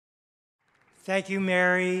Thank you,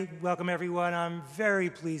 Mary. Welcome, everyone. I'm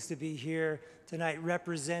very pleased to be here tonight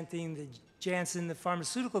representing the Janssen, the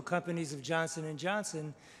pharmaceutical companies of Johnson &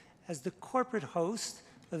 Johnson, as the corporate host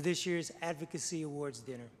of this year's Advocacy Awards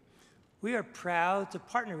dinner. We are proud to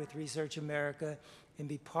partner with Research America and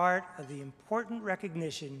be part of the important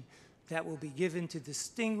recognition that will be given to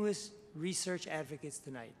distinguished research advocates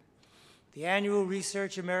tonight. The annual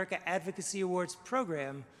Research America Advocacy Awards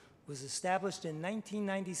program was established in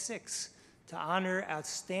 1996 to honor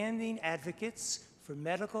outstanding advocates for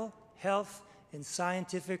medical, health, and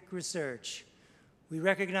scientific research. We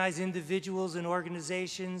recognize individuals and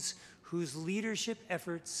organizations whose leadership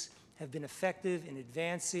efforts have been effective in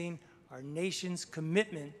advancing our nation's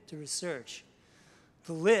commitment to research.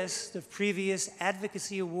 The list of previous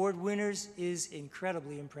Advocacy Award winners is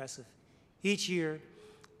incredibly impressive. Each year,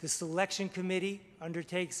 the selection committee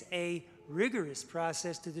undertakes a rigorous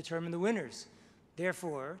process to determine the winners.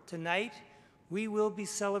 Therefore, tonight, we will be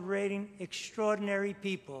celebrating extraordinary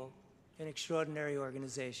people and extraordinary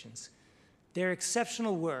organizations. Their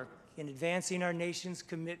exceptional work in advancing our nation's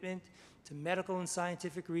commitment to medical and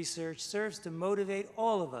scientific research serves to motivate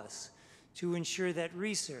all of us to ensure that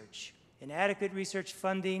research and adequate research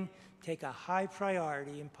funding take a high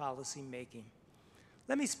priority in policy making.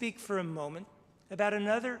 Let me speak for a moment about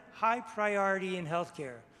another high priority in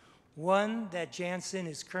healthcare, one that Janssen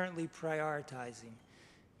is currently prioritizing,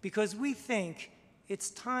 because we think it's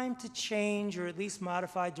time to change or at least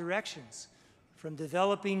modify directions from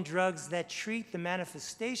developing drugs that treat the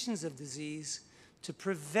manifestations of disease to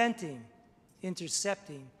preventing,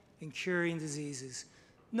 intercepting, and curing diseases.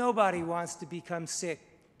 Nobody wants to become sick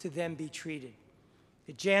to then be treated.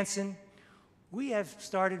 At Janssen, we have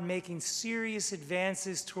started making serious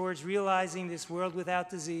advances towards realizing this world without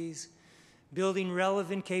disease, building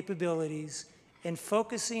relevant capabilities, and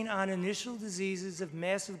focusing on initial diseases of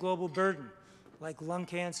massive global burden, like lung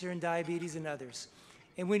cancer and diabetes and others.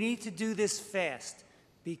 And we need to do this fast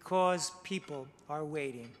because people are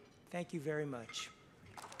waiting. Thank you very much.